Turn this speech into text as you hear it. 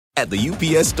At the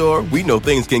UPS Store, we know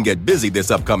things can get busy this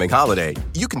upcoming holiday.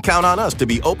 You can count on us to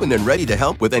be open and ready to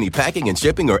help with any packing and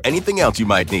shipping or anything else you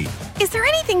might need. Is there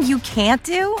anything you can't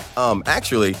do?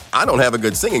 Actually, I don't have a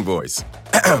good singing voice.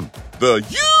 The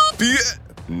UPS...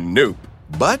 Nope.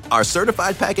 But our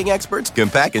certified packing experts can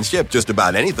pack and ship just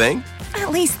about anything.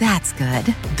 At least that's good.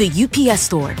 The UPS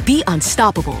Store. Be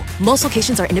unstoppable. Most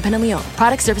locations are independently owned.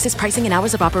 Product, services, pricing, and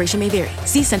hours of operation may vary.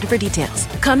 See Center for details.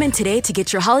 Come in today to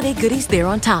get your holiday goodies there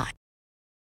on time.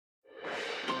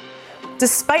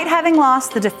 Despite having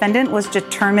lost, the defendant was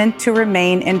determined to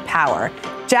remain in power.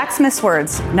 Jack Smith's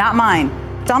words, not mine.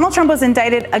 Donald Trump was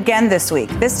indicted again this week,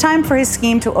 this time for his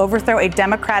scheme to overthrow a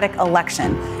Democratic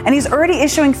election. And he's already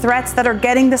issuing threats that are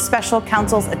getting the special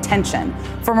counsel's attention.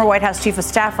 Former White House Chief of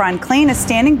Staff Ron Klain is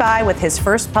standing by with his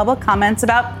first public comments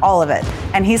about all of it.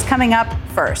 And he's coming up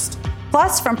first.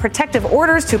 Plus, from protective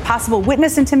orders to possible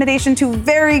witness intimidation to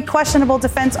very questionable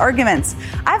defense arguments.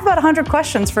 I have about 100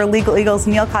 questions for Legal Eagles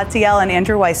Neil Katyal and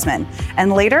Andrew Weissman.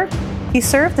 And later, he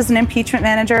served as an impeachment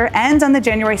manager and on the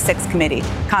January 6th committee.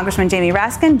 Congressman Jamie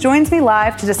Raskin joins me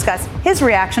live to discuss his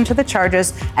reaction to the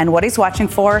charges and what he's watching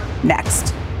for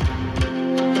next.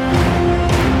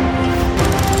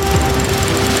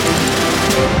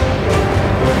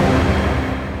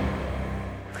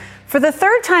 For the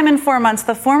third time in 4 months,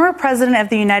 the former president of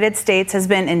the United States has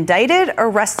been indicted,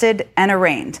 arrested, and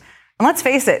arraigned. And let's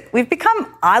face it, we've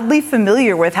become oddly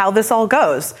familiar with how this all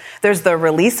goes. There's the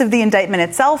release of the indictment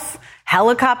itself,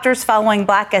 helicopters following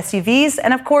black SUVs,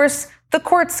 and of course, the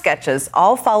court sketches,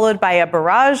 all followed by a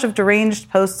barrage of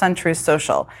deranged posts on Truth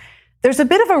Social. There's a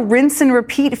bit of a rinse and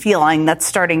repeat feeling that's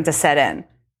starting to set in.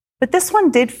 But this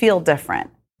one did feel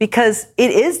different because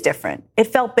it is different. It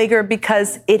felt bigger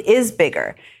because it is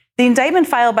bigger. The indictment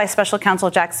filed by Special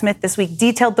Counsel Jack Smith this week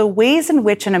detailed the ways in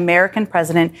which an American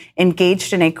president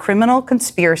engaged in a criminal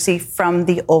conspiracy from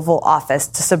the Oval Office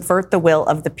to subvert the will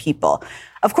of the people.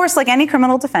 Of course, like any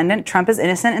criminal defendant, Trump is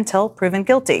innocent until proven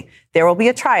guilty. There will be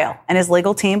a trial, and his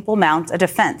legal team will mount a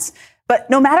defense. But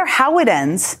no matter how it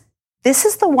ends, this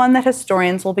is the one that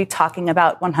historians will be talking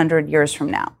about 100 years from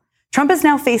now. Trump is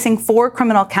now facing 4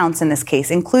 criminal counts in this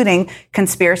case, including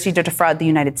conspiracy to defraud the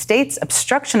United States,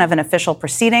 obstruction of an official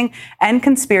proceeding, and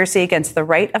conspiracy against the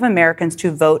right of Americans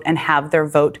to vote and have their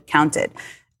vote counted.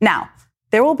 Now,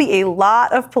 there will be a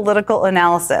lot of political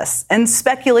analysis and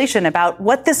speculation about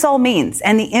what this all means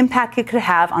and the impact it could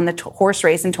have on the horse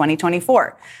race in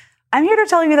 2024. I'm here to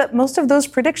tell you that most of those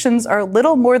predictions are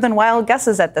little more than wild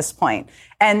guesses at this point,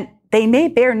 and they may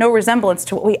bear no resemblance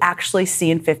to what we actually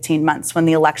see in 15 months when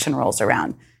the election rolls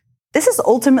around. This is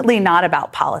ultimately not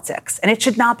about politics, and it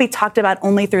should not be talked about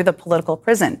only through the political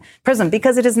prism,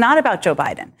 because it is not about Joe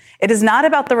Biden. It is not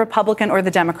about the Republican or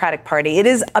the Democratic Party. It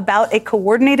is about a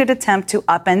coordinated attempt to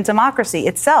upend democracy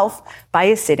itself by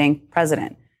a sitting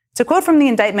president. To quote from the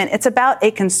indictment, it's about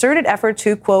a concerted effort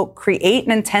to, quote, create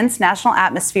an intense national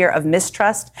atmosphere of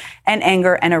mistrust and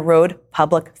anger and erode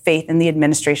public faith in the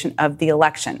administration of the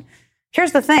election.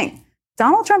 Here's the thing.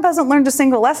 Donald Trump hasn't learned a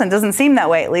single lesson. Doesn't seem that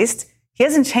way, at least. He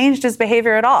hasn't changed his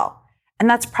behavior at all. And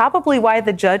that's probably why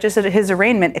the judge at his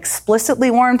arraignment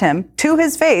explicitly warned him to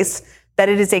his face that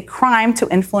it is a crime to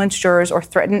influence jurors or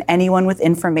threaten anyone with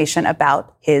information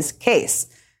about his case.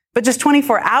 But just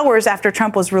 24 hours after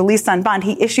Trump was released on bond,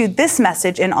 he issued this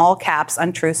message in all caps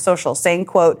on Truth Social, saying,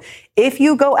 quote, "If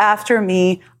you go after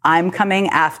me, I'm coming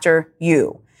after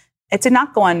you." It did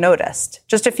not go unnoticed.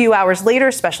 Just a few hours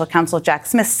later, Special Counsel Jack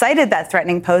Smith cited that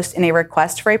threatening post in a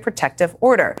request for a protective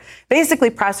order. Basically,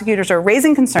 prosecutors are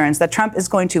raising concerns that Trump is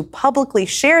going to publicly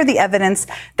share the evidence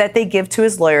that they give to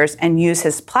his lawyers and use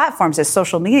his platforms, his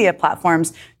social media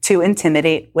platforms, to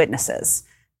intimidate witnesses.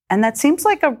 And that seems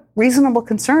like a reasonable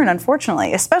concern,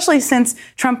 unfortunately, especially since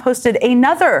Trump posted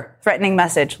another threatening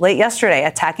message late yesterday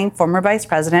attacking former Vice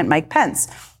President Mike Pence,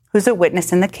 who's a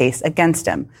witness in the case against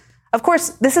him. Of course,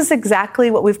 this is exactly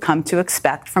what we've come to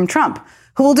expect from Trump,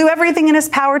 who will do everything in his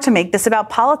power to make this about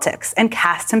politics and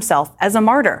cast himself as a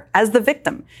martyr, as the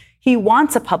victim. He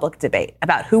wants a public debate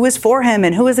about who is for him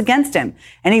and who is against him,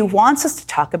 and he wants us to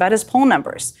talk about his poll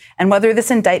numbers and whether this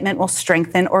indictment will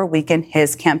strengthen or weaken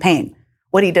his campaign.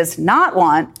 What he does not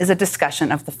want is a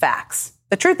discussion of the facts.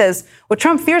 The truth is, what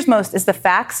Trump fears most is that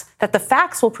the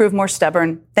facts will prove more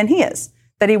stubborn than he is,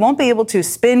 that he won't be able to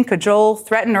spin, cajole,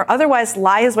 threaten, or otherwise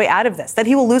lie his way out of this, that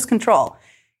he will lose control.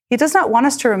 He does not want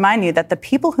us to remind you that the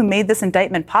people who made this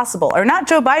indictment possible are not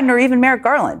Joe Biden or even Merrick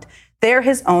Garland. They're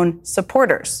his own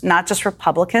supporters, not just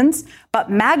Republicans,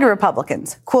 but MAGA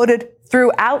Republicans, quoted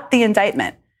throughout the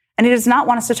indictment. And he does not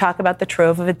want us to talk about the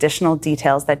trove of additional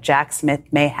details that Jack Smith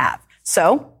may have.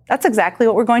 So that's exactly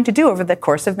what we're going to do over the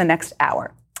course of the next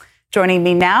hour. Joining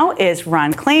me now is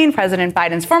Ron Klain, President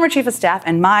Biden's former chief of staff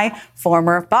and my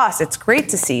former boss. It's great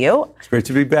to see you. It's great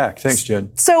to be back. Thanks, Jen.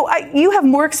 So you have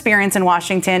more experience in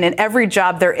Washington in every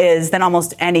job there is than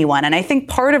almost anyone. And I think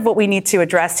part of what we need to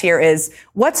address here is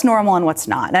what's normal and what's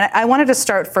not. And I wanted to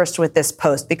start first with this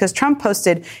post because Trump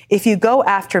posted, "If you go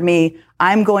after me,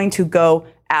 I'm going to go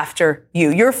after you."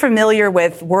 You're familiar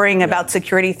with worrying about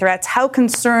security threats. How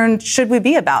concerned should we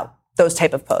be about those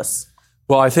type of posts?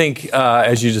 Well, I think,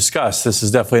 as you discussed, this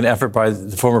is definitely an effort by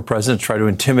the former president to try to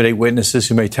intimidate witnesses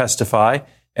who may testify.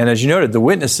 And as you noted, the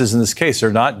witnesses in this case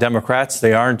are not Democrats.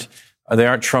 They aren't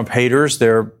Trump haters.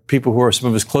 They're people who are some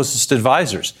of his closest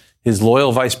advisors. His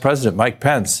loyal vice president, Mike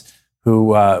Pence,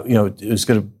 who is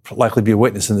going to likely be a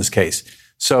witness in this case.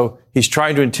 So he's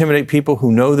trying to intimidate people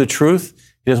who know the truth.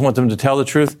 He doesn't want them to tell the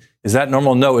truth. Is that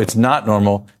normal? No, it's not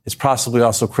normal. It's possibly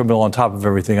also criminal on top of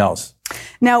everything else.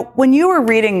 Now, when you were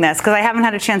reading this, because I haven't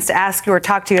had a chance to ask you or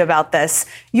talk to you about this,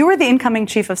 you were the incoming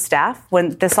chief of staff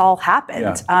when this all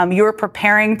happened. Yeah. You were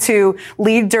preparing to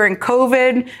lead during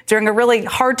COVID, during a really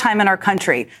hard time in our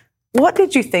country. What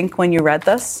did you think when you read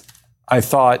this? I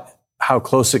thought how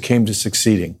close it came to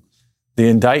succeeding. The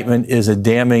indictment is a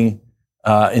damning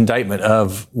indictment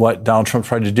of what Donald Trump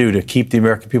tried to do to keep the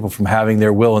American people from having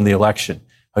their will in the election.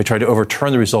 How he tried to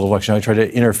overturn the result of the election. How he tried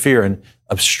to interfere and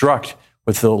obstruct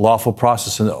with the lawful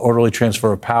process and the orderly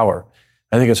transfer of power.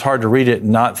 I think it's hard to read it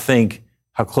and not think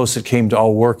how close it came to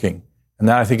all working. And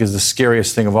that, I think, is the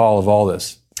scariest thing of all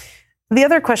this. The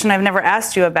other question I've never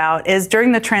asked you about is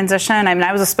during the transition,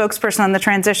 I was a spokesperson on the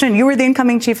transition. You were the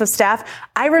incoming chief of staff.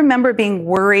 I remember being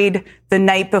worried the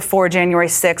night before January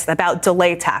 6th about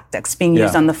delay tactics being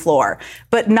used on the floor,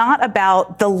 but not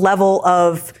about the level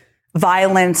of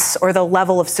violence or the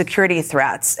level of security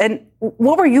threats. And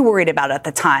what were you worried about at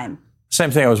the time? Same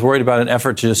thing. I was worried about an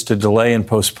effort just to delay and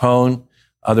postpone.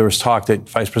 There was talk that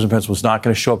Vice President Pence was not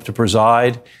going to show up to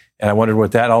preside, and I wondered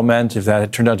what that all meant, if that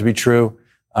had turned out to be true.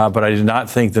 But I did not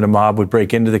think that a mob would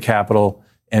break into the Capitol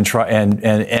and try and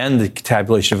end the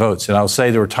tabulation of votes. And I'll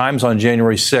say there were times on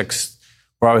January 6th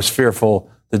where I was fearful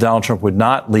that Donald Trump would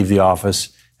not leave the office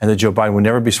and that Joe Biden would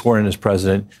never be sworn in as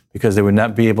president because they would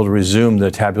not be able to resume the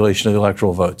tabulation of the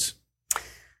electoral votes.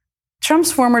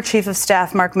 Trump's former chief of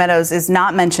staff, Mark Meadows, is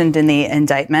not mentioned in the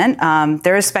indictment.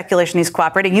 There is speculation he's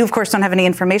cooperating. You, of course, don't have any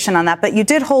information on that, but you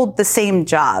did hold the same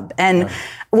job. And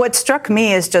what struck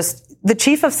me is just the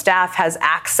chief of staff has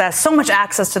so much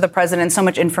access to the president, so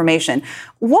much information.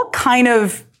 What kind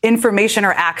of information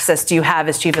or access do you have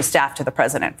as chief of staff to the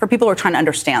president for people who are trying to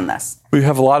understand this? We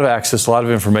have a lot of access, a lot of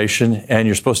information, and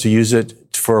you're supposed to use it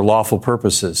for lawful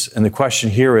purposes. And the question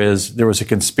here is, there was a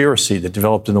conspiracy that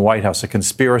developed in the White House, a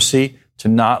conspiracy to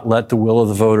not let the will of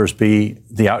the voters be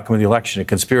the outcome of the election, a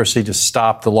conspiracy to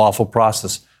stop the lawful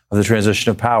process of the transition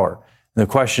of power. And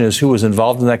the question is, who was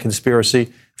involved in that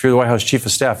conspiracy? If you're the White House chief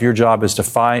of staff, your job is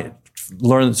to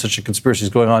learn that such a conspiracy is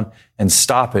going on and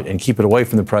stop it and keep it away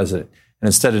from the president. And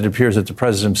instead, it appears that the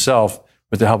president himself,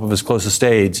 with the help of his closest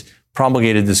aides,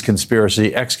 promulgated this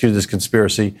conspiracy, executed this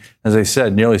conspiracy, as I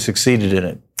said, nearly succeeded in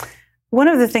it. One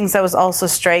of the things that was also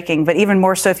striking, but even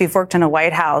more so if you've worked in a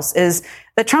White House, is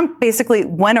that Trump basically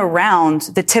went around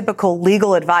the typical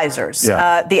legal advisors,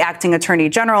 the acting attorney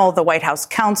general, the White House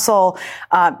counsel.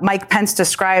 Mike Pence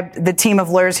described the team of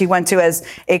lawyers he went to as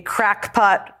a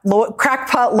crackpot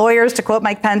lawyers, to quote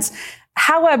Mike Pence.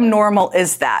 How abnormal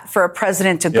is that for a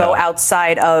president to go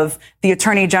outside of the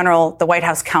attorney general, the White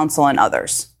House counsel, and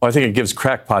others? Well, I think it gives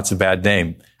crackpots a bad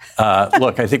name.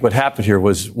 Look, I think what happened here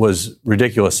was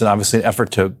ridiculous and obviously an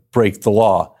effort to break the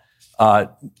law.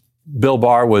 Bill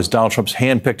Barr was Donald Trump's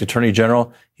handpicked attorney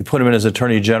general. He put him in as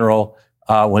attorney general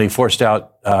when he forced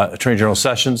out Attorney General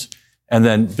Sessions. And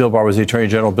then Bill Barr was the attorney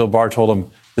general. Bill Barr told him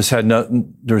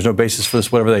there was no basis for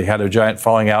this, whatever. They had a giant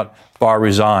falling out. Barr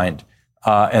resigned.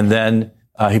 And then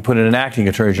he put in an acting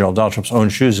attorney general, Donald Trump's own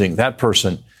choosing. That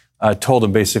person told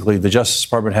him basically the Justice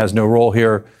Department has no role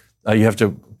here. You have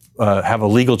to have a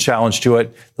legal challenge to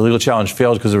it. The legal challenge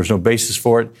failed because there was no basis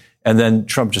for it. And then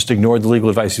Trump just ignored the legal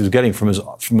advice he was getting from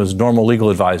his normal legal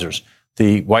advisors.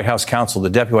 The White House counsel, the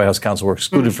deputy White House counsel were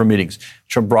excluded from meetings.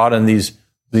 Trump brought in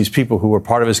these people who were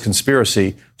part of his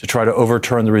conspiracy to try to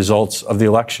overturn the results of the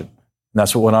election. And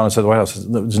that's what went on inside the White House.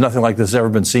 There's nothing like this has ever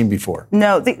been seen before.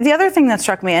 No, the other thing that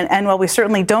struck me, and while we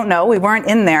certainly don't know, we weren't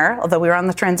in there, although we were on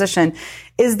the transition,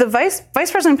 is the Vice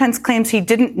President Pence claims he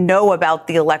didn't know about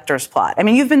the electors plot. I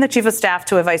mean, you've been the chief of staff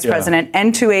to a vice president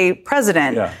and to a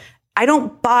president. Yeah. I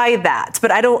don't buy that,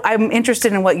 but I'm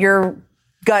interested in what your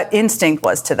gut instinct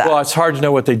was to that. Well, it's hard to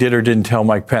know what they did or didn't tell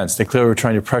Mike Pence. They clearly were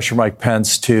trying to pressure Mike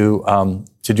Pence to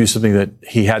to do something that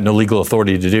he had no legal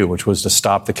authority to do, which was to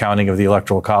stop the counting of the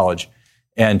Electoral College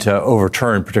and to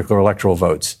overturn particular electoral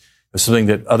votes. It was something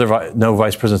that no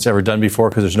vice president's ever done before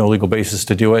because there's no legal basis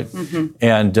to do it. Mm-hmm.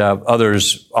 And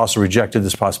others also rejected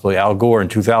this possibility. Al Gore in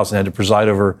 2000 had to preside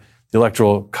over the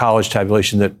Electoral College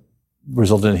tabulation that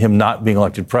resulted in him not being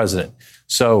elected president.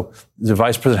 So the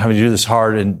vice president having to do this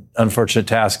hard and unfortunate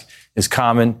task is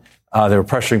common. They were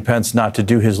pressuring Pence not to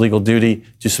do his legal duty,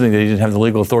 do something that he didn't have the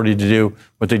legal authority to do.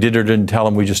 What they did or didn't tell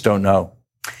him, we just don't know.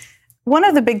 One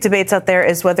of the big debates out there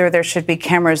is whether there should be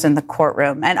cameras in the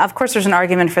courtroom. And of course, there's an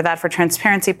argument for that for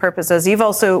transparency purposes. You've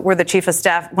also were the chief of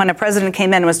staff when a president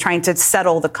came in and was trying to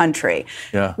settle the country.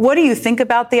 Yeah. What do you think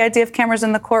about the idea of cameras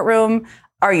in the courtroom?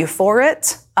 Are you for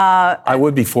it? I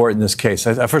would be for it in this case.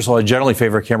 First of all, I generally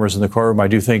favor cameras in the courtroom. I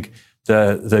do think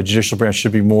the judicial branch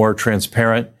should be more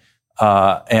transparent. So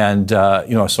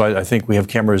I think we have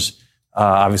cameras,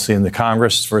 obviously, in the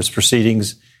Congress for its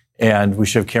proceedings, and we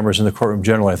should have cameras in the courtroom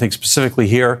generally. I think specifically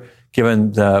here,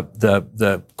 given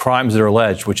the crimes that are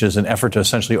alleged, which is an effort to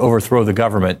essentially overthrow the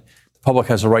government, the public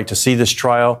has a right to see this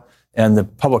trial, and the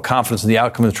public confidence in the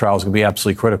outcome of the trial is going to be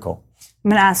absolutely critical. I'm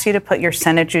going to ask you to put your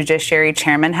Senate Judiciary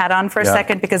Chairman hat on for a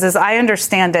second, because as I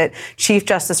understand it, Chief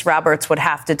Justice Roberts would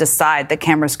have to decide that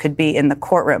cameras could be in the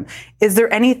courtroom. Is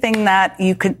there anything that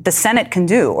the Senate can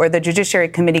do or the Judiciary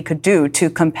Committee could do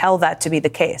to compel that to be the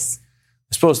case?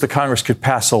 I suppose the Congress could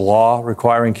pass a law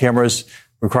requiring cameras,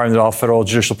 requiring that all federal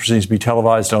judicial proceedings be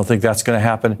televised. I don't think that's going to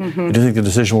happen. Mm-hmm. I do think the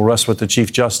decision will rest with the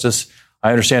Chief Justice.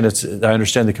 I understand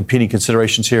the competing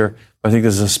considerations here, but I think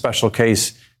this is a special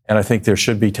case. And I think there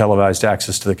should be televised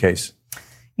access to the case.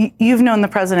 You've known the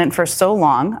president for so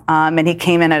long, and he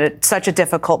came in at such a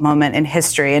difficult moment in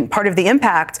history. And part of the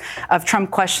impact of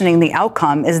Trump questioning the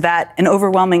outcome is that an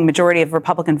overwhelming majority of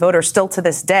Republican voters still to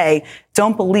this day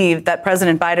don't believe that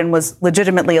President Biden was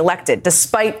legitimately elected,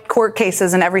 despite court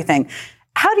cases and everything.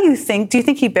 Do you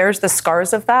think he bears the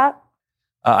scars of that?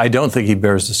 I don't think he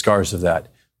bears the scars of that.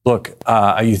 Look,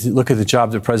 you look at the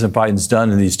job that President Biden's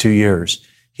done in these 2 years.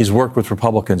 He's worked with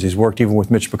Republicans. He's worked even with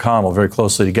Mitch McConnell very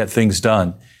closely to get things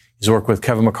done. He's worked with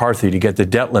Kevin McCarthy to get the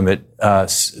debt limit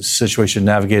situation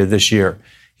navigated this year.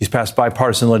 He's passed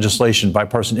bipartisan legislation,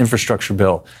 bipartisan infrastructure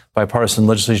bill, bipartisan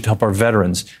legislation to help our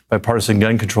veterans, bipartisan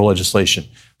gun control legislation.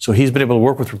 So he's been able to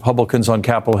work with Republicans on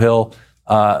Capitol Hill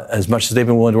as much as they've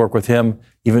been willing to work with him.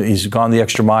 Even he's gone the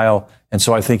extra mile. And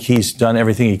so I think he's done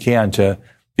everything he can to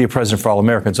be a president for all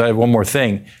Americans. I have one more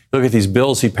thing. Look at these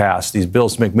bills he passed, these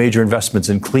bills to make major investments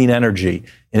in clean energy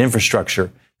and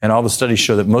infrastructure. And all the studies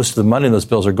show that most of the money in those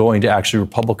bills are going to actually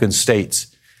Republican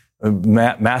states.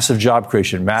 Massive job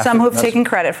creation. Some who have taken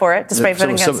credit for it, despite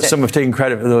voting against it. Some have taken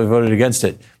credit, though they voted against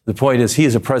it. The point is, he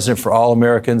is a president for all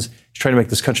Americans. He's trying to make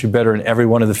this country better in every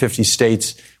one of the 50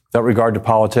 states without regard to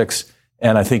politics.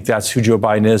 And I think that's who Joe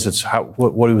Biden is. It's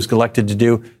what he was elected to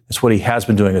do. It's what he has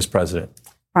been doing as president.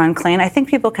 Ron Klain, I think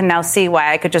people can now see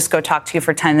why I could just go talk to you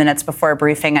for 10 minutes before a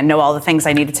briefing and know all the things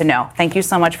I needed to know. Thank you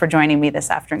so much for joining me this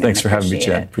afternoon. Thanks for having me,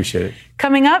 Jen. Appreciate it.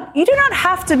 Coming up, you do not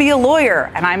have to be a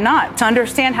lawyer, and I'm not, to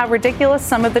understand how ridiculous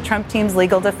some of the Trump team's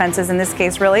legal defenses in this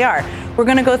case really are. We're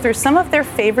going to go through some of their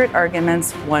favorite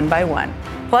arguments one by one.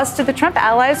 Plus, do the Trump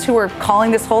allies who are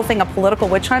calling this whole thing a political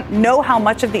witch hunt know how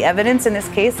much of the evidence in this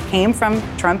case came from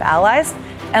Trump allies?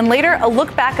 And later, a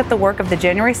look back at the work of the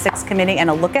January 6th committee and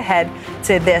a look ahead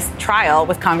to this trial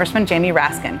with Congressman Jamie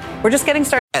Raskin. We're just getting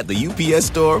started. At the UPS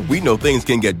Store, we know things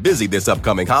can get busy this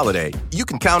upcoming holiday. You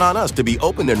can count on us to be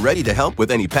open and ready to help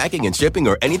with any packing and shipping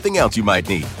or anything else you might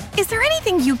need. Is there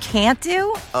anything you can't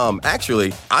do?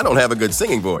 Actually, I don't have a good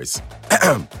singing voice.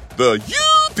 The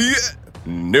UPS...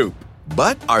 Nope.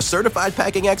 But our certified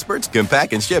packing experts can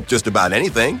pack and ship just about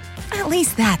anything. At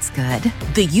least that's good.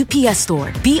 The UPS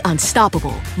Store. Be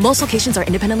unstoppable. Most locations are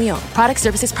independently owned. Product,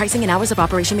 services, pricing, and hours of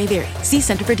operation may vary. See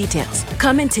Center for details.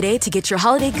 Come in today to get your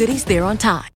holiday goodies there on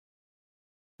time.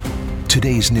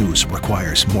 Today's news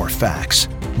requires more facts,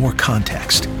 more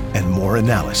context, and more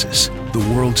analysis.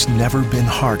 The world's never been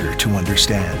harder to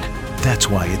understand. That's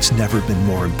why it's never been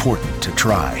more important to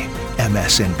try.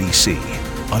 MSNBC.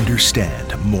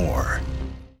 Understand more.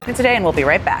 Today, and we'll be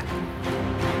right back.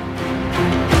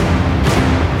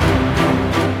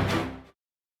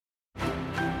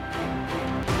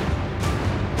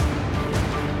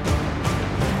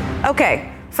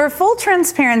 Okay, for full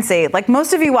transparency, like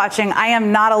most of you watching, I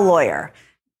am not a lawyer.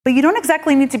 But you don't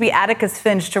exactly need to be Atticus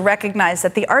Finch to recognize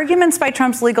that the arguments by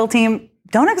Trump's legal team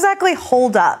don't exactly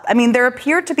hold up. I mean, there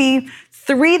appear to be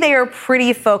three they are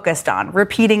pretty focused on,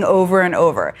 repeating over and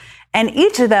over. And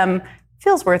each of them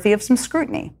feels worthy of some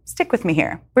scrutiny. Stick with me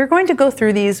here. We're going to go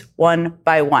through these one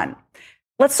by one.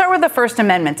 Let's start with the First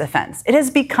Amendment defense. It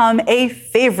has become a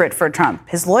favorite for Trump,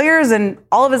 his lawyers, and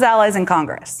all of his allies in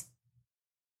Congress.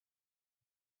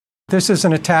 This is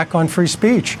an attack on free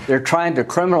speech. They're trying to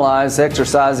criminalize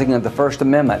exercising of the First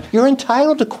Amendment. You're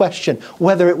entitled to question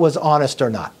whether it was honest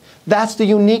or not. That's the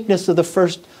uniqueness of the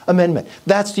First Amendment.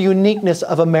 That's the uniqueness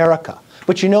of America.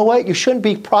 But you know what? You shouldn't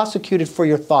be prosecuted for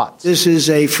your thoughts. This is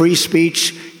a free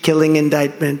speech killing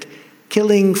indictment.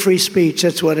 Killing free speech,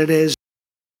 that's what it is.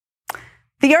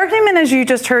 The argument, as you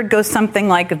just heard, goes something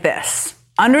like this.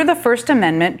 Under the First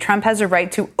Amendment, Trump has a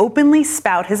right to openly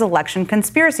spout his election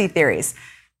conspiracy theories.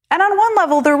 And on one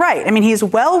level, they're right. I mean, he's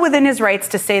well within his rights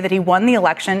to say that he won the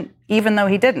election, even though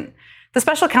he didn't. The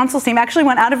special counsel's team actually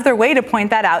went out of their way to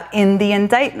point that out in the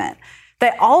indictment.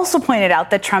 They also pointed out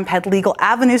that Trump had legal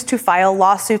avenues to file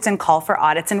lawsuits and call for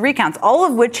audits and recounts, all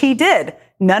of which he did,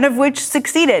 none of which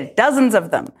succeeded, dozens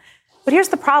of them. But here's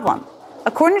the problem.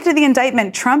 According to the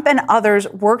indictment, Trump and others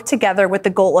worked together with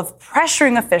the goal of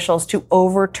pressuring officials to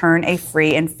overturn a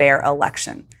free and fair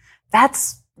election.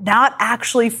 That's not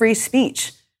actually free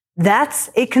speech.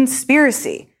 That's a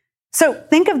conspiracy. So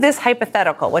think of this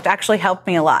hypothetical, which actually helped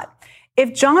me a lot.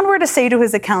 If John were to say to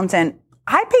his accountant,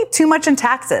 I paid too much in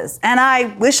taxes and I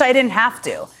wish I didn't have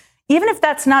to, even if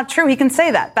that's not true, he can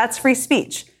say that. That's free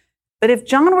speech. But if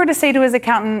John were to say to his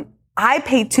accountant, I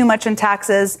paid too much in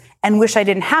taxes and wish I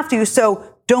didn't have to,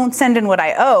 so don't send in what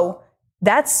I owe,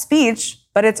 that's speech,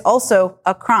 but it's also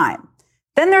a crime.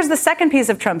 Then there's the second piece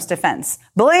of Trump's defense.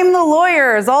 Blame the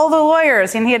lawyers, all the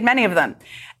lawyers, and he had many of them.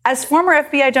 As former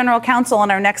FBI General Counsel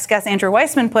and our next guest, Andrew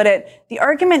Weissman, put it, the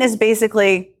argument is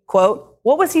basically, quote,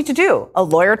 what was he to do? A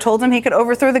lawyer told him he could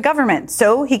overthrow the government,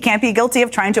 so he can't be guilty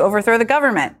of trying to overthrow the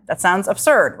government. That sounds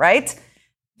absurd, right?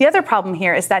 The other problem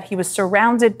here is that he was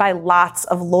surrounded by lots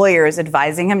of lawyers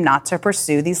advising him not to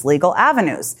pursue these legal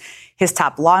avenues. His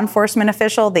top law enforcement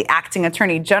official, the acting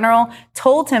attorney general,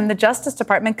 told him the Justice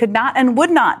Department could not and would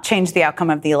not change the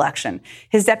outcome of the election.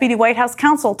 His deputy White House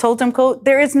counsel told him, quote,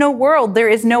 there is no world, there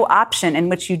is no option in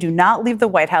which you do not leave the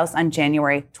White House on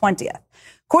January 20th.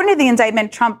 According to the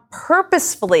indictment, Trump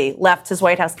purposefully left his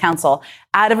White House counsel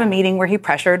out of a meeting where he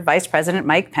pressured Vice President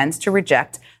Mike Pence to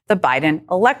reject the Biden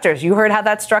electors. You heard how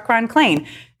that struck Ron Klain,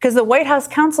 because the White House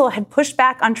counsel had pushed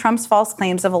back on Trump's false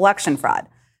claims of election fraud.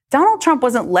 Donald Trump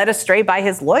wasn't led astray by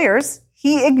his lawyers.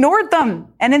 He ignored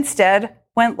them and instead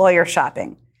went lawyer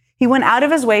shopping. He went out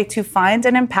of his way to find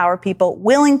and empower people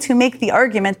willing to make the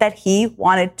argument that he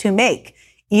wanted to make,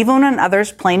 even when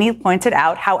others plainly pointed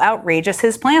out how outrageous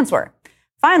his plans were.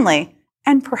 Finally,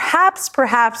 and perhaps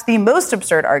the most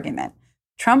absurd argument,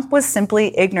 Trump was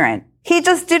simply ignorant. He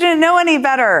just didn't know any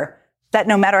better. That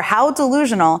no matter how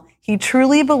delusional, he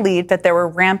truly believed that there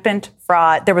was rampant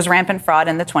fraud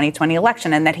in the 2020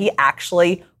 election and that he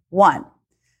actually won.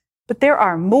 But there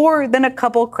are more than a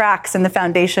couple cracks in the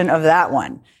foundation of that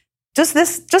one. Just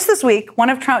this week,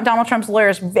 one of Donald Trump's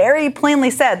lawyers very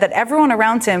plainly said that everyone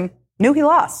around him knew he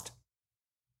lost.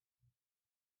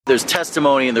 There's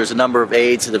testimony and there's a number of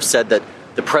aides that have said that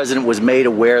the president was made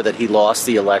aware that he lost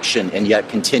the election and yet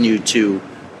continued to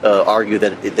argue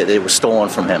that it was stolen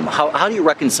from him. How do you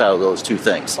reconcile those two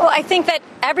things? Well, I think that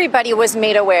everybody was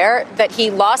made aware that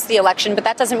he lost the election, but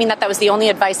that doesn't mean that that was the only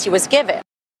advice he was given.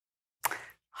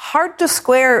 Hard to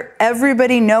square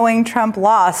everybody knowing Trump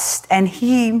lost and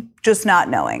he just not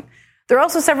knowing. There are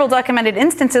also several documented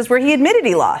instances where he admitted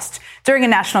he lost. During a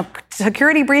national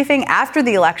security briefing after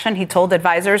the election, he told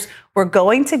advisors, we're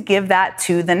going to give that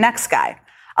to the next guy.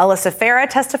 Alyssa Farah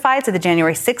testified to the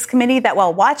January 6th committee that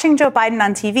while watching Joe Biden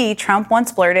on TV, Trump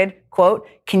once blurted, quote,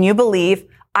 can you believe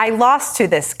I lost to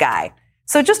this guy?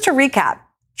 So just to recap,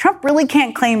 Trump really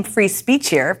can't claim free speech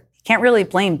here. He can't really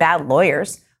blame bad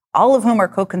lawyers, all of whom are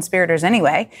co-conspirators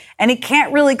anyway. And he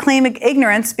can't really claim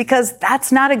ignorance because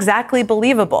that's not exactly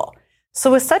believable.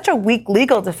 So with such a weak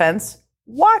legal defense,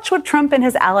 watch what Trump and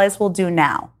his allies will do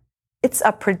now. It's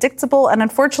a predictable and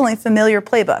unfortunately familiar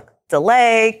playbook.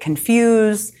 Delay,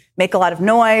 confuse, make a lot of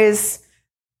noise.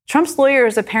 Trump's lawyer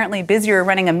is apparently busier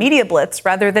running a media blitz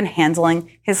rather than handling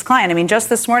his client. I mean, just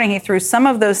this morning, he threw some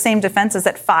of those same defenses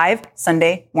at 5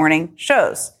 Sunday morning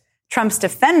shows. Trump's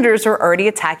defenders are already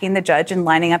attacking the judge and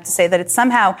lining up to say that it's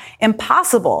somehow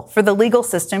impossible for the legal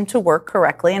system to work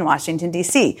correctly in Washington,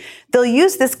 D.C. They'll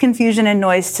use this confusion and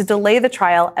noise to delay the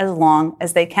trial as long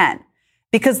as they can.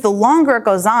 Because the longer it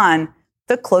goes on,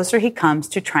 the closer he comes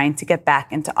to trying to get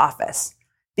back into office.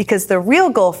 Because the real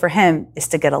goal for him is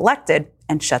to get elected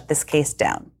and shut this case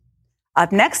down.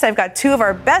 Up next, I've got two of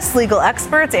our best legal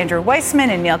experts, Andrew Weissman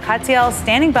and Neil Katyal,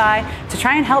 standing by to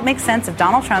try and help make sense of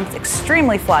Donald Trump's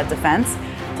extremely flawed defense.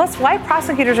 Plus, plus why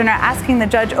prosecutors are now asking the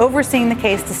judge overseeing the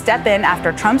case to step in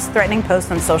after Trump's threatening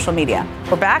posts on social media.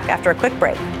 We're back after a quick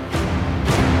break.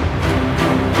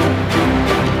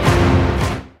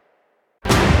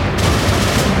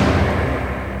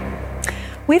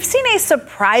 We've seen a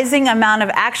surprising amount of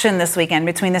action this weekend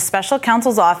between the special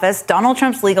counsel's office, Donald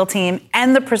Trump's legal team,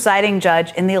 and the presiding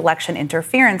judge in the election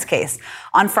interference case.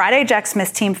 On Friday, Jack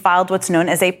Smith's team filed what's known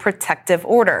as a protective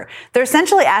order. They're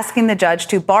essentially asking the judge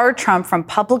to bar Trump from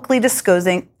publicly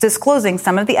disclosing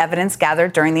some of the evidence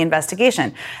gathered during the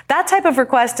investigation. That type of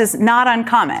request is not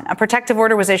uncommon. A protective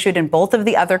order was issued in both of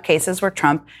the other cases where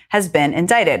Trump has been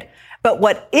indicted. But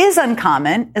what is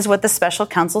uncommon is what the special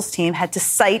counsel's team had to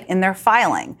cite in their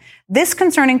filing. This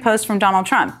concerning post from Donald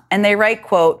Trump. And they write,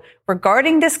 quote,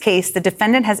 regarding this case, the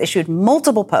defendant has issued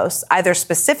multiple posts, either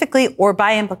specifically or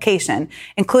by implication,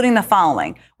 including the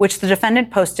following, which the defendant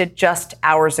posted just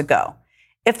hours ago.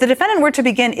 If the defendant were to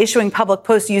begin issuing public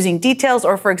posts using details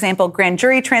or, for example, grand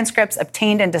jury transcripts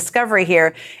obtained in discovery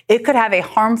here, it could have a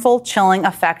harmful, chilling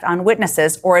effect on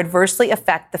witnesses or adversely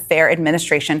affect the fair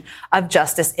administration of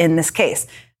justice in this case.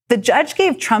 The judge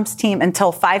gave Trump's team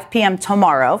until 5 p.m.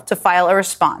 tomorrow to file a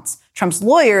response. Trump's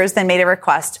lawyers then made a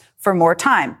request for more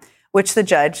time, which the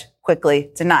judge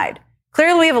quickly denied.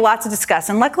 Clearly, we have a lot to discuss,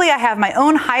 and luckily I have my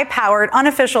own high-powered,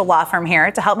 unofficial law firm here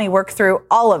to help me work through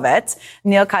all of it.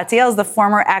 Neil Katyal is the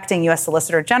former acting U.S.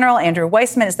 Solicitor General. Andrew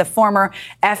Weissman is the former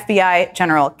FBI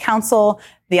General Counsel.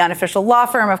 The unofficial law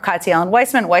firm of Katyal and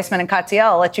Weissman and Katyal,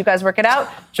 I'll let you guys work it out,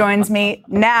 joins me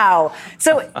now.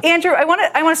 So, Andrew, I want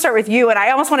to start with you, and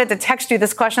I almost wanted to text you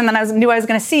this question, then I knew I was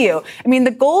going to see you. I mean,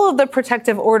 the goal of the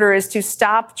protective order is to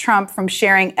stop Trump from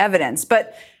sharing evidence,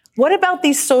 but what about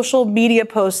these social media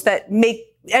posts that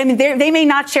they may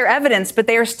not share evidence, but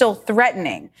they are still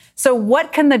threatening? So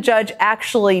what can the judge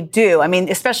actually do? I mean,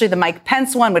 especially the Mike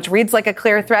Pence one, which reads like a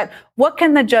clear threat. What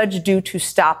can the judge do to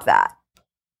stop that?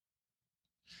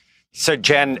 So,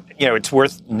 Jen, it's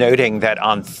worth noting that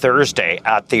on Thursday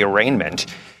at the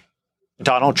arraignment,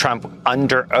 Donald Trump,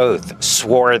 under oath,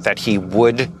 swore that he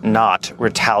would not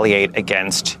retaliate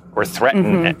against or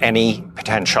threaten any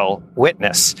potential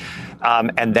witness.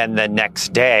 And then the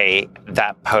next day,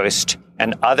 that post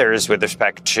and others with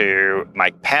respect to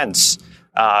Mike Pence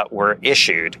were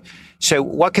issued. So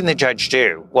what can the judge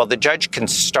do? Well, the judge can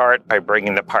start by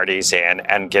bringing the parties in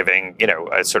and giving,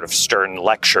 a sort of stern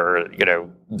lecture.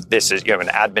 This is, an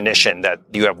admonition that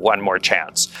you have one more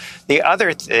chance. The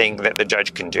other thing that the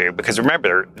judge can do, because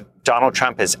remember, Donald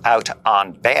Trump is out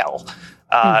on bail.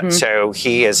 So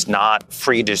he is not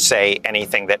free to say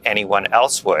anything that anyone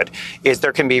else would, is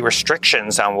there can be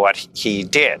restrictions on what he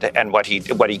did and what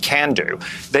he can do.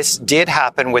 This did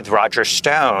happen with Roger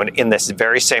Stone in this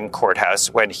very same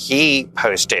courthouse when he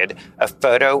posted a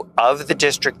photo of the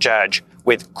district judge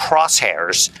with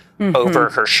crosshairs over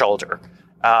her shoulder.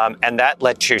 And that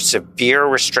led to severe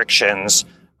restrictions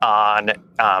on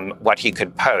what he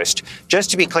could post.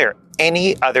 Just to be clear,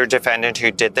 any other defendant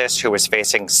who did this, who was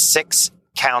facing 6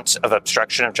 counts of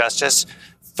obstruction of justice,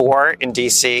 4 in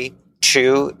D.C.,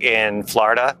 2 in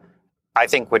Florida, I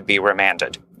think would be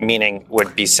remanded, meaning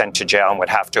would be sent to jail and would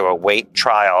have to await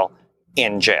trial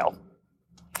in jail.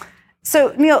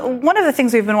 So, Neil, one of the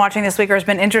things we've been watching this week, or has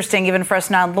been interesting even for us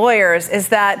non-lawyers, is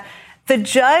that the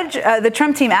judge, the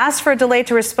Trump team asked for a delay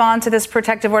to respond to this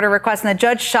protective order request, and the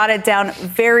judge shot it down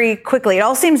very quickly. It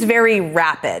all seems very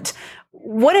rapid.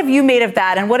 What have you made of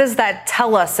that, and what does that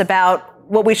tell us about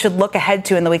what we should look ahead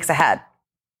to in the weeks ahead?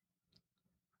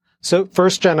 So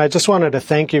first, Jen, I just wanted to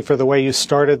thank you for the way you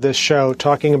started this show,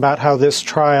 talking about how this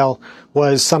trial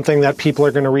was something that people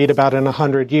are going to read about in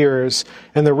 100 years.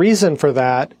 And the reason for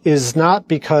that is not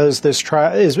because this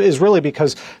trial is really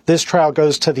because this trial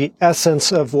goes to the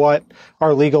essence of what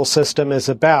our legal system is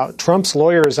about. Trump's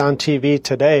lawyers on TV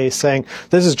today saying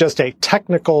this is just a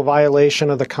technical violation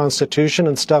of the Constitution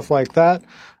and stuff like that.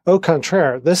 Au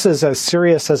contraire, this is as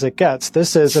serious as it gets.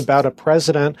 This is about a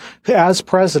president,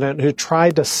 who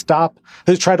tried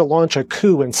to launch a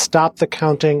coup and stop the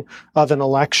counting of an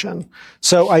election.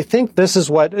 So I think this is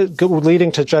what,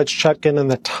 leading to Judge Chutkan and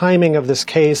the timing of this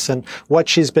case and what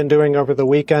she's been doing over the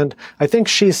weekend, I think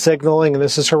she's signaling, and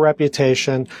this is her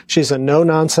reputation, she's a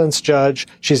no-nonsense judge.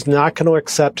 She's not going to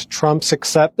accept Trump's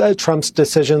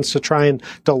decisions to try and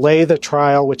delay the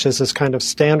trial, which is this kind of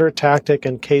standard tactic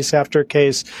in case after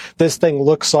case. This thing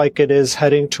looks like it is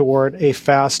heading toward a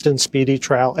fast and speedy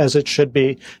trial, as it should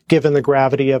be, given the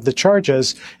gravity of the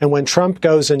charges. And when Trump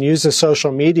goes and uses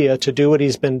social media to do what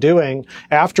he's been doing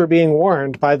after being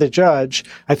warned by the judge,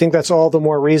 I think that's all the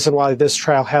more reason why this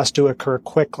trial has to occur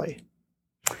quickly.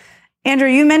 Andrew,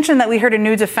 you mentioned that we heard a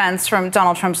new defense from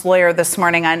Donald Trump's lawyer this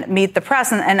morning on Meet the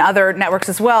Press and other networks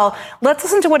as well. Let's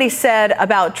listen to what he said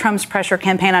about Trump's pressure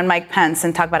campaign on Mike Pence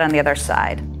and talk about it on the other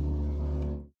side.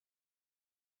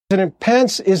 President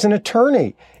Pence is an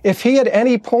attorney. If he at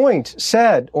any point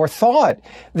said or thought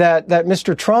that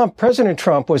Mr. Trump, President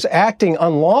Trump, was acting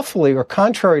unlawfully or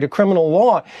contrary to criminal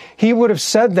law, he would have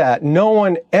said that. No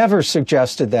one ever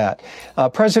suggested that.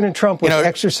 President Trump was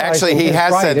exercising actually, he his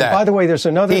has right. said that. And by the way, there's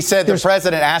another. He said the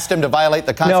president asked him to violate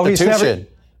the Constitution. No, he's never,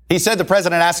 he said the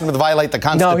president asked him to violate the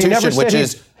Constitution, which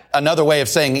is another way of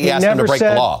saying he asked him to break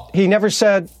the law. He never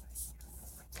said.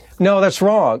 No, that's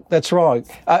wrong. That's wrong.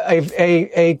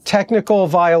 A technical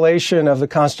violation of the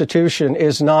Constitution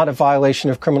is not a violation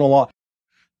of criminal law.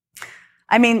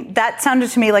 I mean, that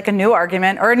sounded to me like a new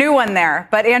argument or a new one there.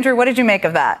 But Andrew, what did you make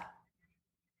of that?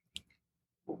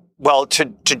 Well, to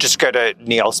just go to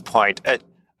Neil's point, a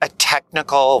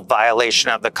technical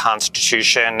violation of the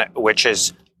Constitution, which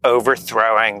is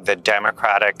overthrowing the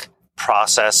democratic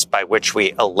process by which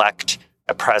we elect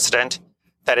a president,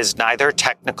 that is neither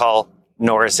technical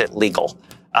nor is it legal.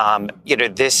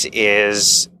 This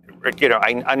is,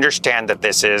 I understand that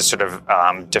this is sort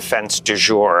of defense du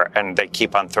jour, and they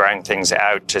keep on throwing things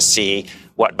out to see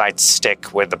what might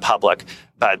stick with the public.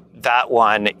 But that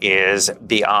one is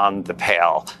beyond the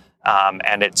pale.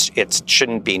 And it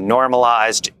shouldn't be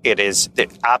normalized. It is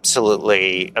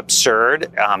absolutely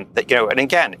absurd. And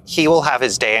again, he will have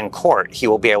his day in court. He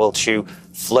will be able to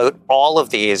float all of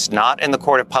these, not in the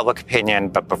court of public opinion,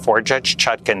 but before Judge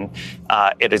Chutkan.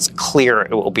 It is clear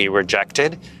it will be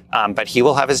rejected. But he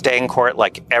will have his day in court,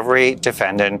 like every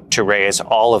defendant, to raise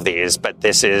all of these. But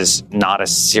this is not a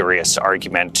serious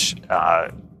argument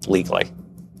legally.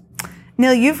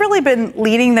 Neil, you've really been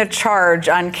leading the charge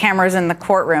on cameras in the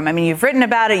courtroom. I mean, you've written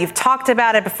about it. You've talked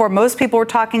about it before most people were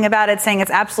talking about it, saying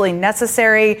it's absolutely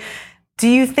necessary. Do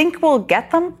you think we'll get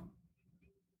them?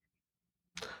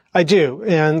 I do.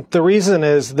 And the reason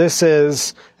is this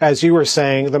is, as you were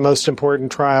saying, the most important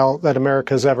trial that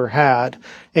America's ever had.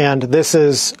 And this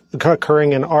is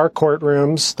occurring in our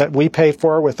courtrooms that we pay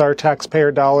for with our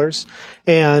taxpayer dollars.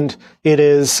 And it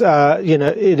is,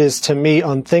 it is to me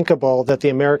unthinkable that the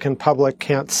American public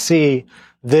can't see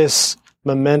this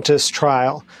momentous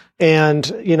trial. And,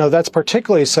 that's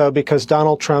particularly so because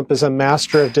Donald Trump is a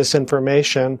master of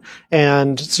disinformation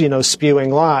and, spewing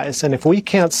lies. And if we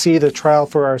can't see the trial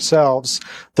for ourselves,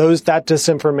 that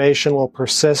disinformation will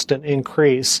persist and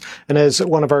increase. And as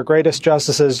one of our greatest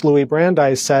justices, Louis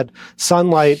Brandeis, said,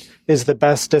 sunlight is the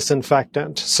best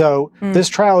disinfectant. So this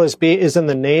trial is in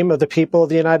the name of the people of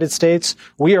the United States.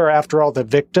 We are, after all, the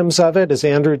victims of it, as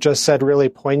Andrew just said really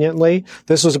poignantly.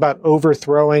 This was about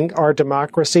overthrowing our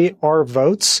democracy, our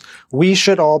votes. We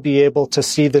should all be able to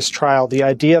see this trial. The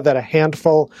idea that a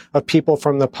handful of people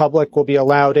from the public will be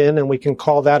allowed in and we can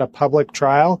call that a public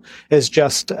trial is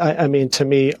just, to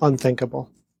me, unthinkable.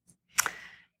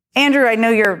 Andrew, I know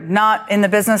you're not in the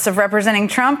business of representing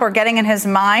Trump or getting in his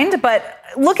mind, but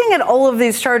looking at all of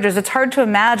these charges, it's hard to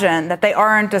imagine that they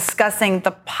aren't discussing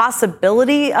the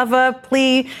possibility of a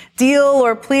plea deal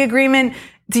or plea agreement.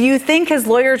 Do you think his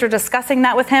lawyers are discussing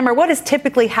that with him, or what is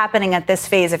typically happening at this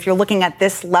phase if you're looking at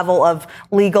this level of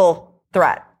legal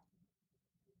threat?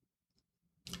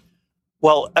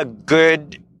 Well, a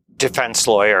good defense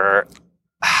lawyer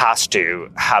has to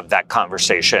have that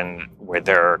conversation with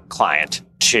their client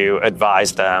to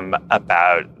advise them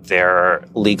about their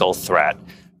legal threat,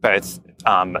 both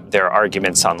their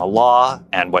arguments on the law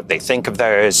and what they think of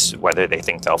those, whether they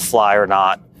think they'll fly or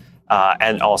not,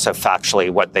 and also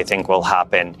factually what they think will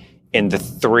happen in the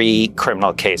 3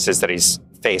 criminal cases that he's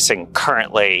facing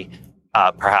currently,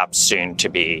 perhaps soon to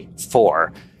be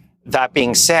 4. That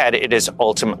being said, it is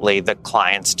ultimately the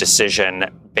client's decision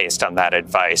based on that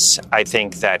advice. I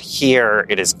think that here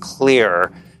it is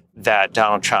clear that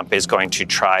Donald Trump is going to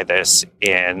try this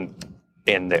in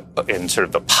sort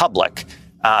of the public,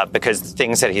 because the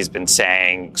things that he's been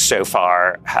saying so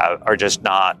far are just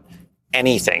not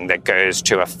anything that goes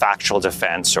to a factual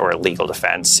defense or a legal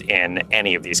defense in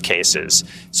any of these cases.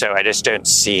 So I just don't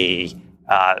see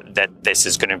that this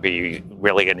is going to be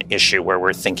really an issue where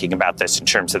we're thinking about this in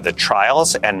terms of the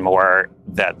trials, and more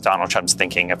that Donald Trump's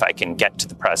thinking, if I can get to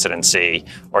the presidency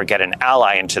or get an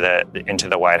ally into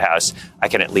the White House, I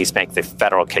can at least make the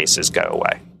federal cases go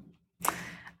away.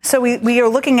 So we are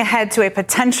looking ahead to a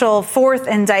potential 4th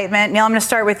indictment. Neil, I'm going to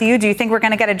start with you. Do you think we're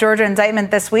going to get a Georgia indictment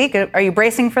this week? Are you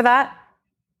bracing for that?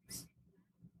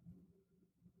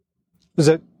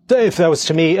 If that was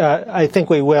to me, I think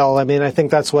we will. I think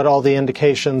that's what all the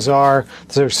indications are.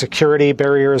 There's security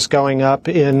barriers going up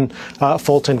in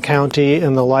Fulton County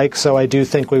and the like. So I do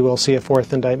think we will see a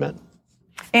 4th indictment.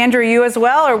 Andrew, you as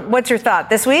well? Or what's your thought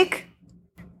this week?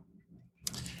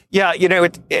 Yeah,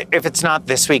 if it's not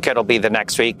this week, it'll be the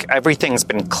next week. Everything's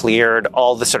been cleared,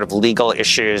 all the sort of legal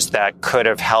issues that could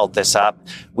have held this up.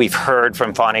 We've heard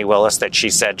from Fani Willis that she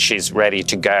said she's ready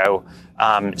to go.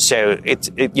 So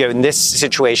in this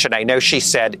situation, I know she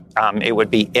said it would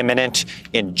be imminent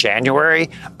in January,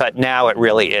 but now it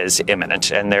really is imminent,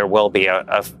 and there will be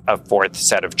a fourth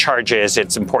set of charges.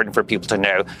 It's important for people to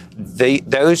know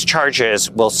those charges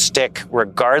will stick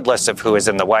regardless of who is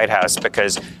in the White House,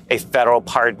 because a federal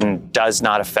pardon does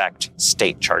not affect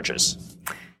state charges.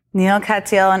 Neil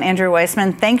Katyal and Andrew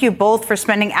Weissman, thank you both for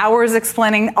spending hours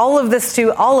explaining all of this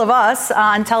to all of us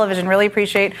on television. Really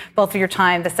appreciate both of your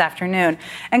time this afternoon.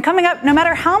 And coming up, no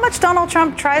matter how much Donald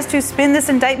Trump tries to spin this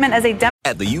indictment as a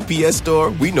At the UPS Store,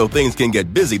 we know things can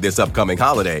get busy this upcoming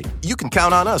holiday. You can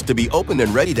count on us to be open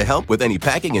and ready to help with any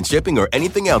packing and shipping or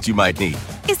anything else you might need.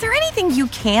 Is there anything you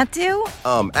can't do?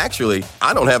 Actually,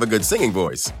 I don't have a good singing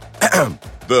voice.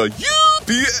 The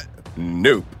UPS...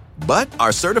 Nope. But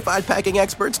our certified packing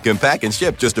experts can pack and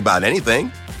ship just about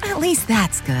anything. At least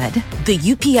that's good. The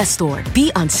UPS Store.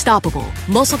 Be unstoppable.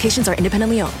 Most locations are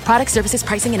independently owned. Product, services,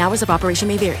 pricing, and hours of operation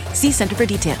may vary. See Center for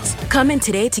details. Come in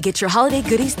today to get your holiday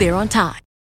goodies there on time.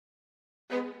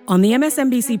 On the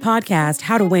MSNBC podcast,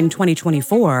 How to Win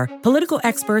 2024, political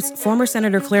experts, former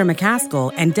Senator Claire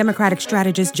McCaskill and Democratic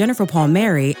strategist Jennifer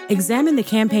Palmieri examine the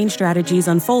campaign strategies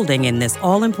unfolding in this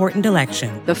all-important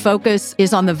election. The focus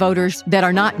is on the voters that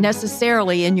are not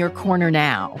necessarily in your corner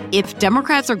now. If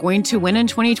Democrats are going to win in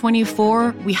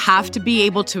 2024, we have to be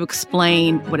able to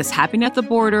explain what is happening at the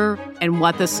border and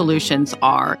what the solutions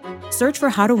are. Search for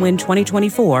How to Win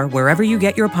 2024 wherever you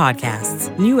get your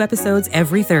podcasts. New episodes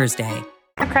every Thursday.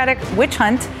 Democratic witch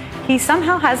hunt. He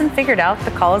somehow hasn't figured out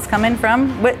the call is coming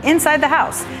from inside the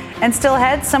House. And still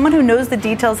ahead, someone who knows the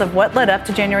details of what led up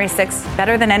to January 6th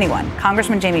better than anyone.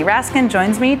 Congressman Jamie Raskin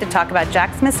joins me to talk about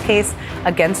Jack Smith's case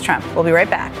against Trump. We'll be right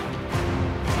back.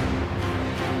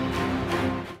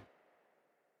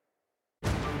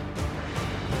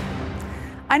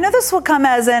 I know this will come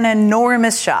as an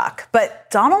enormous shock,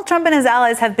 but Donald Trump and his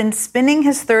allies have been spinning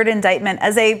his third indictment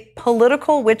as a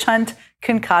political witch hunt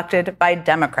concocted by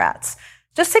Democrats.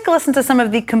 Just take a listen to some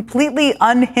of the completely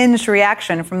unhinged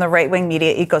reaction from the right-wing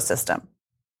media ecosystem.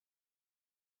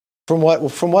 From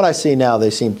what I see now,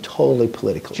 they seem totally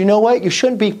political. You know what? You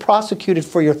shouldn't be prosecuted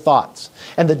for your thoughts.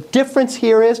 And the difference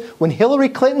here is when Hillary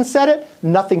Clinton said it,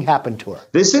 nothing happened to her.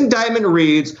 This indictment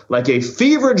reads like a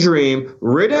fever dream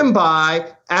written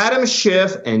by Adam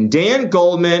Schiff and Dan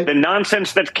Goldman. The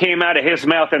nonsense that came out of his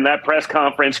mouth in that press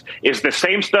conference is the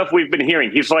same stuff we've been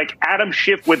hearing. He's like Adam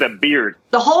Schiff with a beard.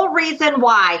 The whole reason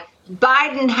why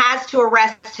Biden has to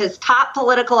arrest his top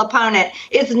political opponent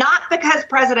is not because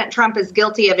President Trump is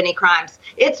guilty of any crimes.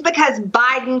 It's because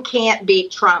Biden can't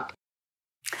beat Trump.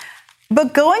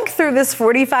 But going through this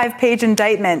 45-page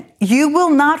indictment, you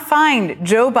will not find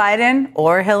Joe Biden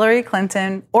or Hillary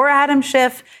Clinton or Adam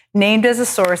Schiff named as a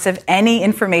source of any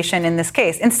information in this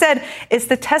case. Instead, it's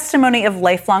the testimony of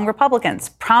lifelong Republicans,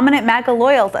 prominent MAGA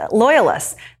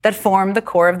loyalists that form the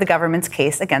core of the government's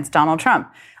case against Donald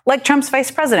Trump, like Trump's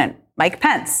vice president, Mike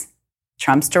Pence,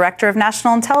 Trump's director of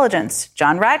national intelligence,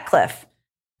 John Ratcliffe,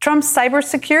 Trump's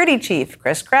cybersecurity chief,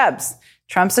 Chris Krebs,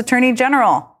 Trump's attorney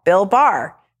general, Bill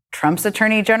Barr, Trump's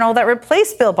attorney general that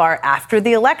replaced Bill Barr after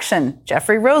the election,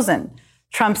 Jeffrey Rosen,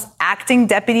 Trump's acting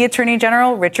deputy attorney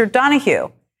general, Richard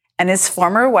Donahue, and his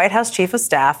former White House chief of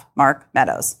staff, Mark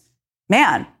Meadows.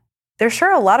 Man, there's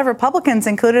sure a lot of Republicans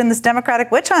included in this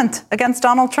Democratic witch hunt against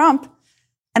Donald Trump.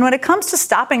 And when it comes to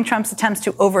stopping Trump's attempts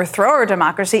to overthrow our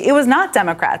democracy, it was not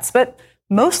Democrats, but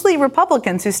mostly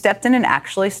Republicans who stepped in and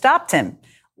actually stopped him.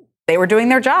 They were doing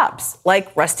their jobs,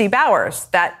 like Rusty Bowers,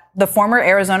 the former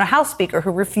Arizona House Speaker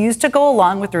who refused to go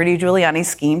along with Rudy Giuliani's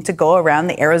scheme to go around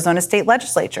the Arizona state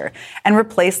legislature and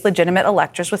replace legitimate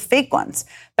electors with fake ones.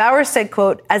 Bowers said,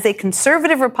 quote, "As a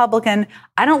conservative Republican,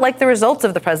 I don't like the results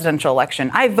of the presidential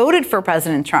election. I voted for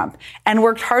President Trump and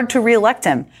worked hard to reelect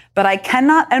him, but I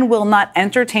cannot and will not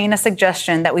entertain a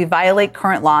suggestion that we violate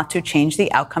current law to change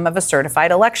the outcome of a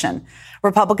certified election."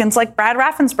 Republicans like Brad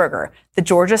Raffensperger, the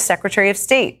Georgia Secretary of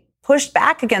State, pushed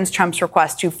back against Trump's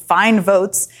request to find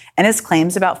votes and his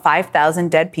claims about 5,000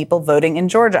 dead people voting in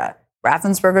Georgia.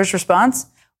 Raffensperger's response,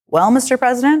 "Well, Mr.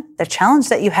 President, the challenge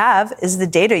that you have is the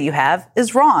data you have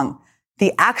is wrong.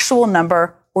 The actual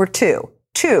number were two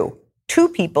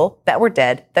people that were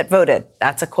dead that voted."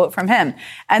 That's a quote from him.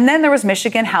 And then there was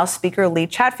Michigan House Speaker Lee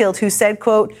Chatfield, who said,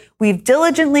 quote, "We've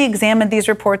diligently examined these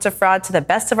reports of fraud to the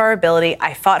best of our ability.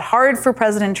 I fought hard for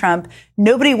President Trump.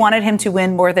 Nobody wanted him to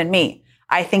win more than me.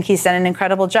 I think he's done an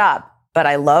incredible job. but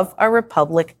I love our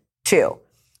republic too.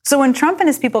 So when Trump and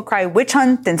his people cry witch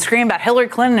hunt and scream about Hillary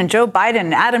Clinton and Joe Biden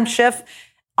and Adam Schiff,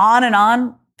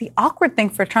 on, the awkward thing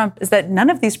for Trump is that none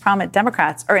of these prominent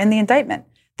Democrats are in the indictment.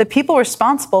 The people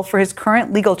responsible for his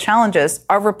current legal challenges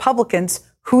are Republicans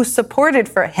who supported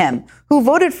for him, who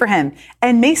voted for him,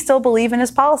 and may still believe in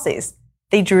his policies.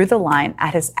 They drew the line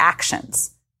at his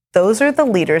actions. Those are the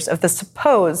leaders of the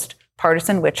supposed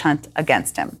partisan witch hunt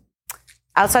against him.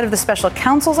 Outside of the special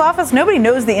counsel's office, nobody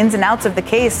knows the ins and outs of the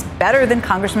case better than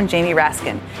Congressman Jamie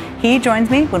Raskin. He joins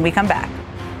me when we come back.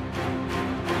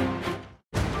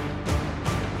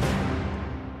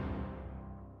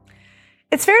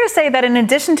 It's fair to say that in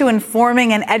addition to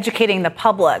informing and educating the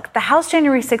public, the House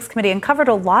January 6th committee uncovered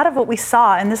a lot of what we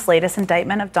saw in this latest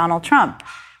indictment of Donald Trump.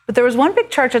 But there was one big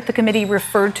charge that the committee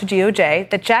referred to DOJ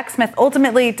that Jack Smith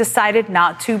ultimately decided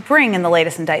not to bring in the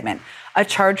latest indictment, a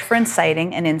charge for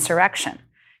inciting an insurrection.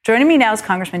 Joining me now is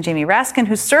Congressman Jamie Raskin,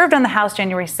 who served on the House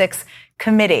January 6th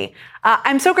committee.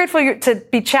 I'm so grateful to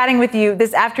be chatting with you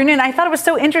this afternoon. I thought it was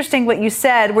so interesting what you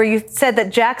said, where you said that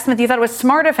Jack Smith, you thought it was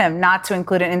smart of him not to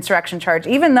include an insurrection charge,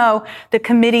 even though the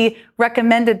committee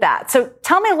recommended that. So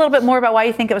tell me a little bit more about why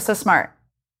you think it was so smart.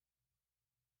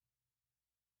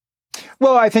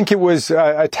 Well, I think it was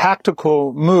a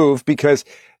tactical move because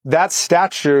that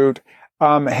statute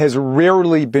has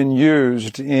rarely been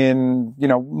used in,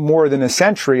 more than a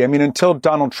century. I mean, until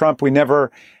Donald Trump, we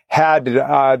never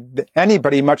had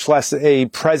anybody, much less a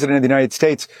president of the United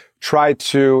States, try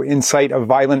to incite a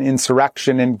violent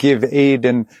insurrection and give aid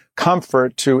and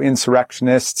comfort to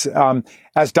insurrectionists,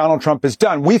 as Donald Trump has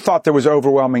done. We thought there was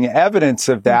overwhelming evidence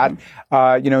of that.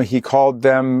 He called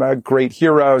them great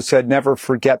heroes, said never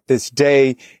forget this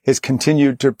day, has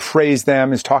continued to praise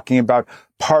them, is talking about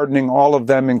pardoning all of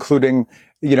them, including,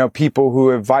 people who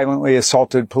have violently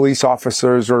assaulted police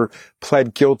officers or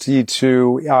pled guilty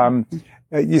to,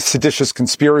 seditious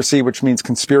conspiracy, which means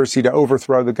conspiracy to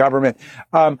overthrow the government.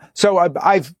 So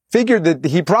I figured that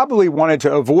he probably wanted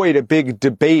to avoid a big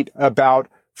debate about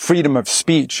freedom of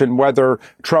speech and whether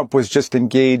Trump was just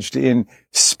engaged in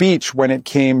speech when it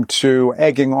came to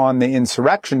egging on the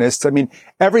insurrectionists. I mean,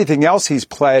 everything else he's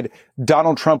pled,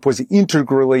 Donald Trump was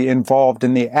integrally involved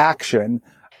in the action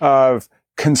of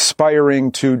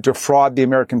conspiring to defraud the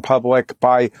American public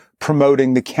by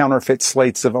promoting the counterfeit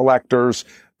slates of electors,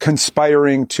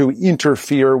 conspiring to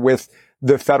interfere with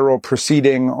the federal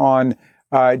proceeding on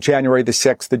January the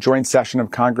 6th, the joint session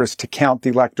of Congress, to count the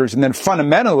electors, and then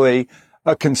fundamentally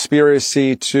a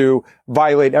conspiracy to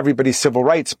violate everybody's civil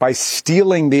rights by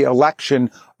stealing the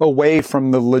election away from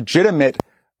the legitimate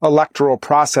electoral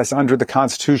process under the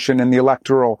Constitution and the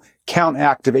Electoral Count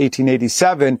Act of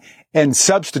 1887 and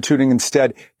substituting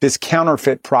instead this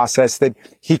counterfeit process that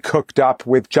he cooked up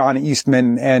with John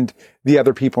Eastman and the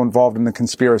other people involved in the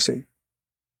conspiracy.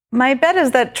 My bet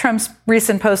is that Trump's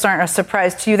recent posts aren't a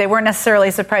surprise to you. They weren't necessarily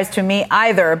a surprise to me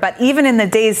either. But even in the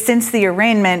days since the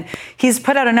arraignment, he's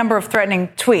put out a number of threatening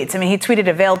tweets. I mean, he tweeted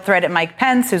a veiled threat at Mike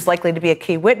Pence, who's likely to be a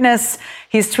key witness.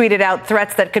 He's tweeted out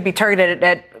threats that could be targeted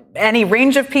at any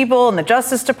range of people in the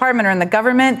Justice Department or in the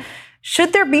government.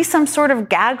 Should there be some sort of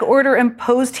gag order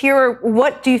imposed here, or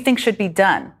what do you think should be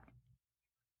done?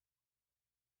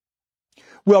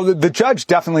 Well, the judge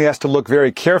definitely has to look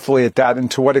very carefully at that and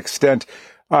to what extent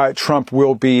Trump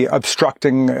will be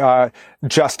obstructing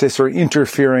justice or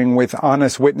interfering with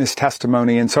honest witness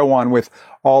testimony and so on, with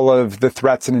all of the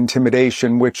threats and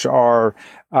intimidation, which are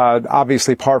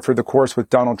obviously par for the course with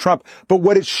Donald Trump. But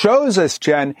what it shows us,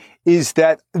 Jen, is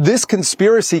that this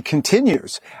conspiracy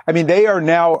continues. I mean, they are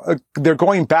now, they're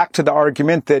going back to the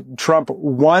argument that Trump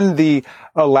won the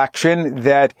election,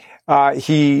 that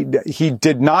he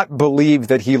did not believe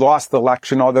that he lost the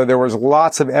election, although there was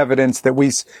lots of evidence that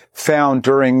we found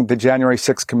during the January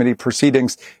 6th committee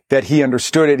proceedings that he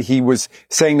understood it. He was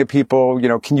saying to people,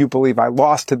 can you believe I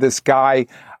lost to this guy?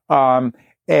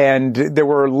 And there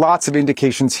were lots of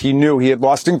indications he knew he had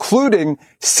lost, including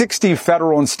 60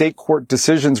 federal and state court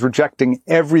decisions rejecting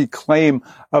every claim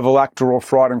of electoral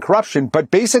fraud and corruption. But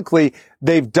basically,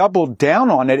 they've doubled down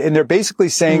on it, and they're basically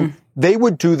saying they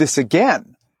would do this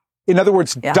again. In other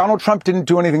words, Donald Trump didn't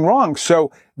do anything wrong.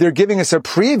 So they're giving us a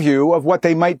preview of what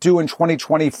they might do in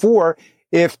 2024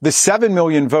 if the 7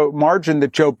 million vote margin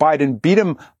that Joe Biden beat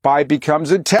him by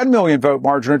becomes a 10 million vote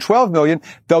margin or 12 million.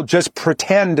 They'll just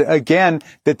pretend again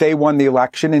that they won the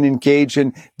election and engage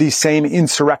in these same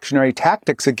insurrectionary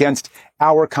tactics against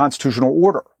our constitutional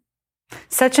order.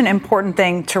 Such an important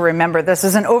thing to remember. This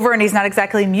isn't over, and he's not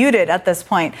exactly muted at this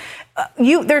point.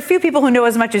 There are few people who know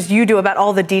as much as you do about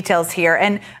all the details here.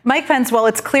 And Mike Pence, well,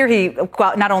 it's clear he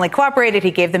not only cooperated,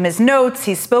 he gave them his notes.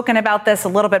 He's spoken about this a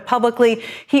little bit publicly.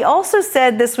 He also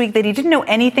said this week that he didn't know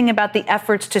anything about the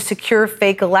efforts to secure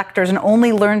fake electors and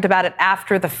only learned about it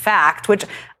after the fact, which,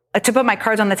 to put my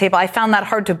cards on the table, I found that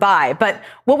hard to buy. But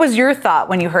what was your thought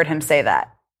when you heard him say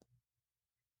that?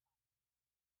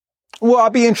 Well,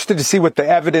 I'll be interested to see what the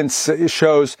evidence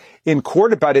shows in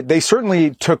court about it. They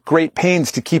certainly took great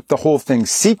pains to keep the whole thing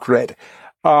secret,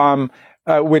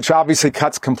 which obviously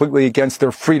cuts completely against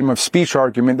their freedom of speech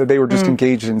argument that they were just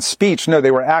engaged in speech. No, they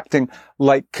were acting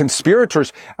like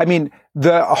conspirators. I mean,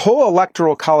 the whole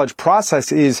electoral college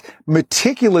process is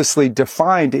meticulously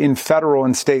defined in federal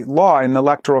and state law in the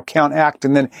Electoral Count Act,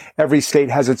 and then every state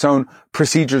has its own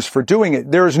procedures for doing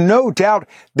it. There is no doubt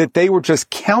that they were just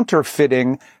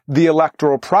counterfeiting the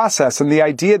electoral process, and the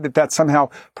idea that that's somehow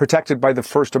protected by the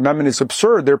First Amendment is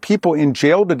absurd. There are people in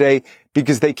jail today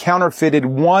because they counterfeited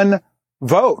one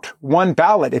vote, one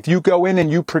ballot. If you go in and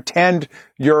you pretend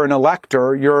you're an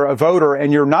elector, you're a voter,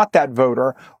 and you're not that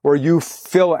voter, or you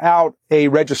fill out a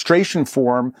registration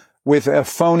form with a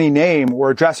phony name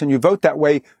or address and you vote that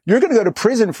way, you're going to go to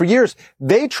prison for years.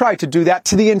 They tried to do that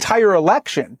to the entire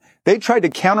election. They tried to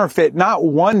counterfeit not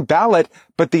one ballot,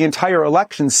 but the entire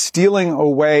election, stealing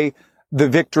away the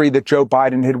victory that Joe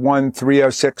Biden had won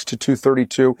 306 to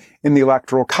 232 in the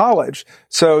Electoral College.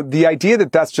 So the idea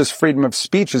that that's just freedom of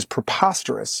speech is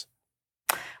preposterous.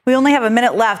 We only have a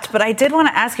minute left, but I did want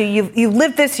to ask you, you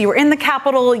lived this, you were in the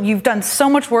Capitol, you've done so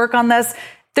much work on this.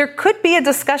 There could be a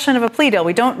discussion of a plea deal.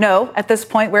 We don't know at this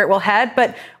point where it will head,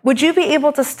 but would you be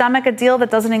able to stomach a deal that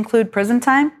doesn't include prison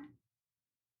time?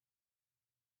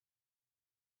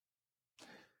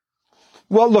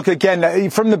 Well, look, again,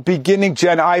 from the beginning,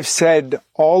 Jen, I've said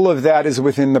all of that is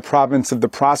within the province of the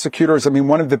prosecutors. I mean,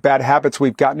 one of the bad habits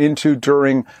we've gotten into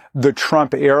during the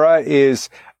Trump era is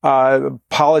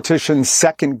politicians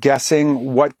second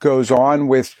guessing what goes on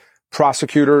with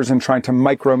prosecutors and trying to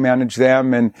micromanage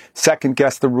them and second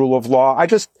guess the rule of law. I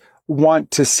just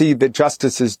want to see that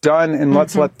justice is done, and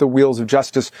let's let the wheels of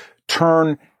justice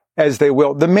turn as they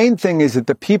will. The main thing is that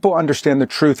the people understand the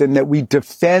truth and that we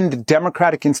defend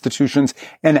democratic institutions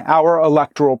and our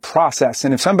electoral process.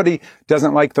 And if somebody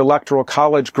doesn't like the Electoral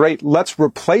College, great, let's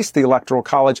replace the Electoral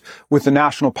College with the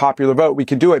national popular vote. We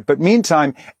can do it. But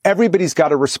meantime, everybody's got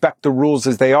to respect the rules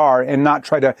as they are and not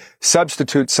try to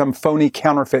substitute some phony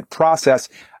counterfeit process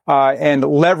and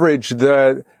leverage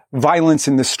the violence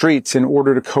in the streets in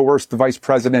order to coerce the vice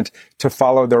president to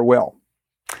follow their will.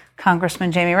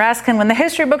 Congressman Jamie Raskin, when the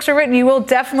history books are written, you will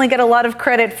definitely get a lot of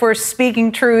credit for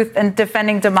speaking truth and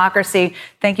defending democracy.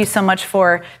 Thank you so much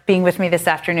for being with me this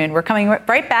afternoon. We're coming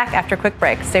right back after a quick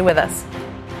break. Stay with us.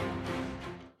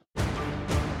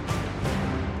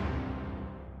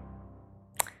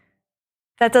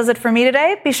 That does it for me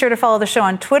today. Be sure to follow the show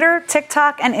on Twitter,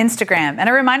 TikTok, and Instagram. And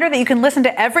a reminder that you can listen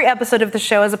to every episode of the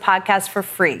show as a podcast for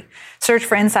free. Search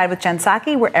for Inside with Jen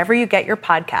Psaki wherever you get your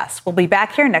podcasts. We'll be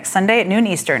back here next Sunday at noon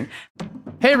Eastern.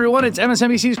 Hey everyone, it's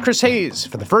MSNBC's Chris Hayes.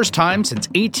 For the first time since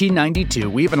 1892,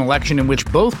 we have an election in which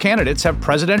both candidates have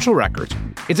presidential records.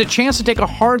 It's a chance to take a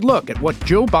hard look at what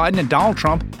Joe Biden and Donald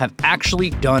Trump have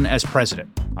actually done as president.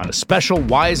 On a special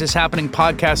Why Is This Happening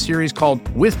podcast series called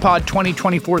With Pod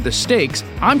 2024 The Stakes,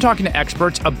 I'm talking to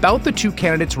experts about the two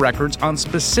candidates' records on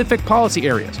specific policy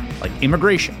areas like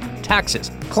immigration,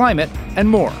 taxes, climate, and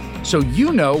more. So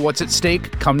you know what's at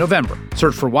stake come November.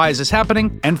 Search for Why Is This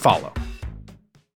Happening and follow.